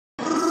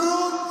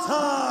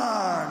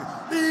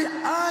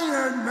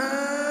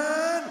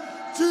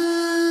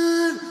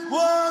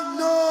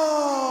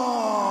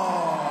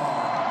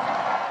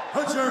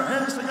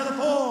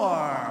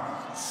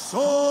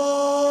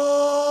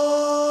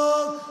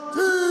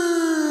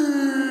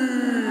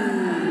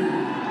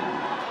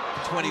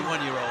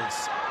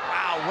21-year-olds.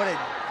 Wow,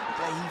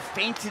 he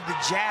feinted the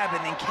jab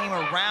and then came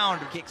around.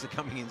 The kicks are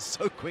coming in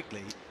so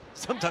quickly,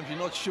 sometimes you're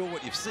not sure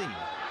what you've seen.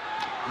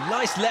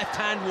 Nice left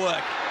hand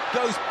work,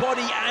 goes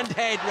body and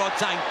head,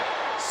 Rodtang.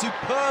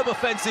 Superb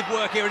offensive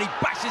work here, and he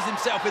bashes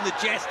himself in the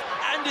chest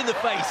and in the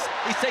face.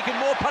 He's taken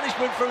more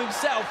punishment from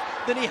himself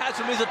than he has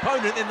from his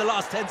opponent in the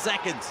last 10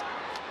 seconds.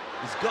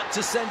 He's got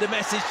to send a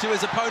message to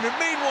his opponent.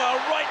 Meanwhile,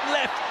 right and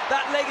left,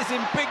 that leg is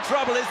in big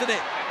trouble, isn't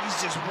it?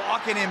 He's just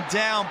walking him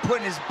down,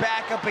 putting his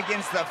back up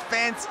against the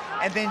fence,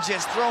 and then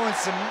just throwing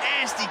some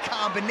nasty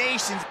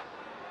combinations.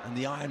 And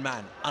the Iron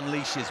Man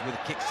unleashes with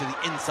kicks to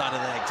the inside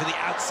of the leg, to the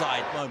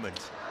outside moment.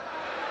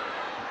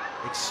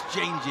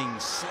 Exchanging,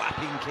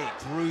 slapping kick,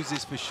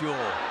 bruises for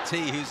sure.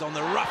 T, who's on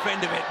the rough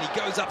end of it, and he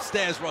goes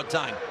upstairs,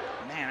 Rodtang.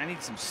 Man, I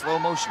need some slow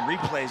motion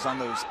replays on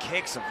those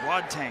kicks of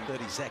Rodtang.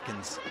 30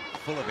 seconds,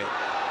 full of it.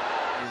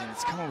 And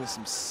it's coming with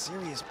some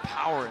serious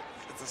power.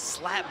 It's a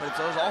slap, but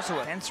it's also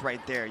a fence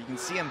right there. You can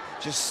see him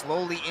just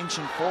slowly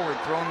inching forward,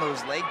 throwing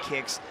those leg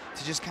kicks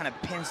to just kind of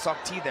pin Sok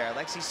T there. I'd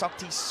like to see Sok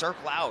T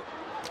circle out.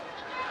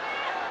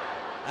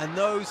 And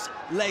those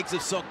legs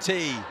of Sok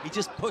T, he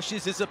just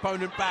pushes his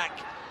opponent back,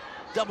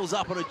 doubles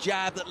up on a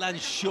jab that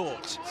lands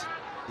short.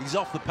 He's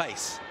off the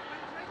pace.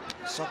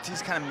 Sok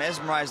T's kind of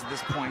mesmerized at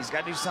this point. He's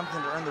got to do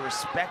something to earn the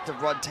respect of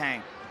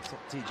Rodtang. Sok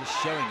T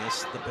just showing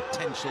us the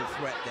potential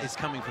threat that is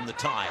coming from the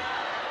Thai.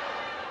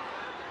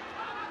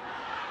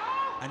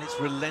 And it's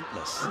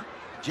relentless.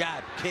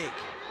 Jab, kick.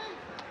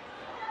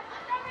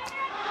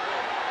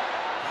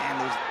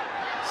 And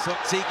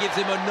Sok T gives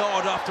him a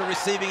nod after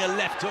receiving a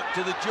left hook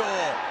to the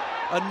jaw.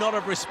 A nod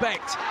of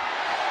respect.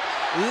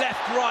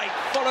 Left, right,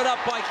 followed up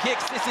by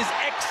kicks. This is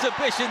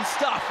exhibition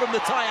stuff from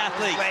the Thai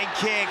athlete. Leg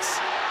kicks.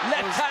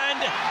 Left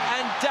hand,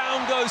 and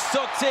down goes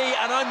Sok T,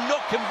 and I'm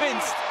not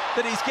convinced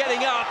that he's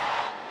getting up.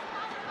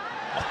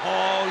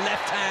 Oh,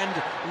 left hand,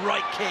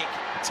 right kick,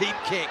 deep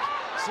kick.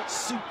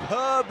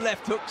 Superb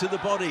left hook to the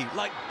body,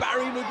 like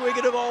Barry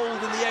McGuigan of old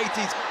in the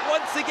 80s.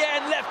 Once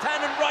again, left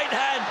hand and right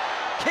hand.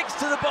 Kicks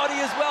to the body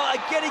as well.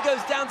 Again, he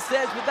goes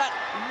downstairs with that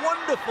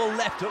wonderful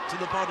left hook to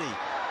the body.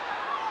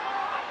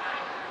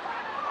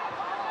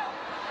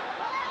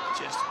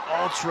 Just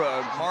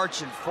ultra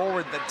marching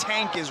forward. The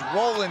tank is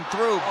rolling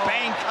through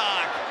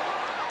Bangkok.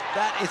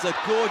 That is a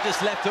gorgeous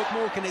left hook.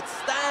 More can it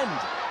stand?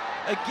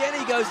 Again,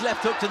 he goes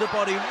left hook to the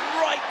body,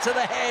 right to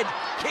the head,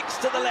 kicks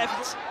to the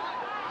left.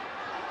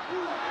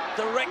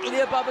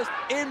 Directly above us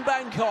in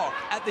Bangkok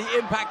at the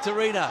Impact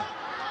Arena.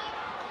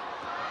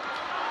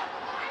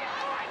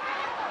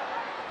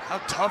 How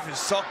tough is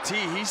Sok T?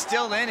 He's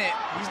still in it.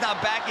 He's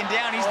not backing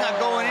down. He's not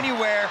going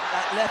anywhere.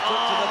 That left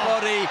hook to the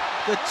body.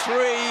 The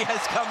tree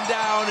has come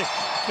down.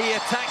 He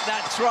attacked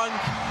that trunk.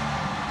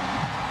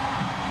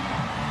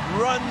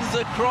 Runs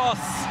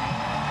across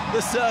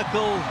the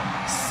circle.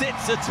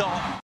 Sits atop.